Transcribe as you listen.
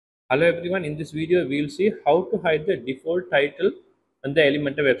Hello everyone, in this video we will see how to hide the default title on the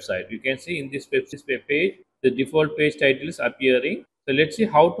Elementor website. You can see in this web page, the default page title is appearing. So let's see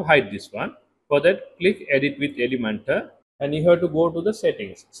how to hide this one. For that, click edit with Elementor and you have to go to the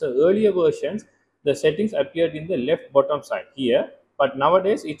settings. So earlier versions, the settings appeared in the left bottom side here, but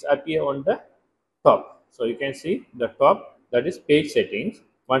nowadays it's appear on the top. So you can see the top, that is page settings.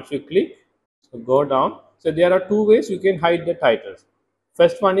 Once you click, so go down. So there are two ways you can hide the titles.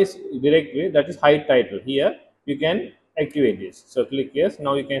 First one is directly, that is hide title. Here you can activate this. So click yes.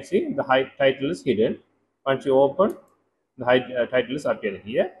 Now you can see the hide title is hidden. Once you open, the hide title is appearing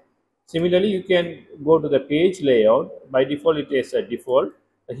here. Similarly, you can go to the page layout. By default, it is a default.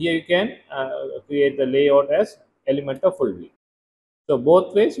 Here you can create the layout as Elementor full view. So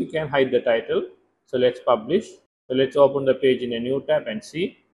both ways you can hide the title. So let's publish. So let's open the page in a new tab and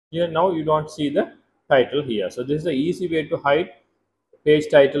see. Here now you don't see the title here. So this is the easy way to hide page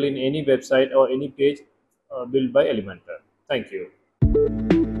title in any website or any page built by Elementor. Thank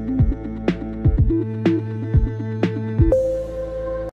you.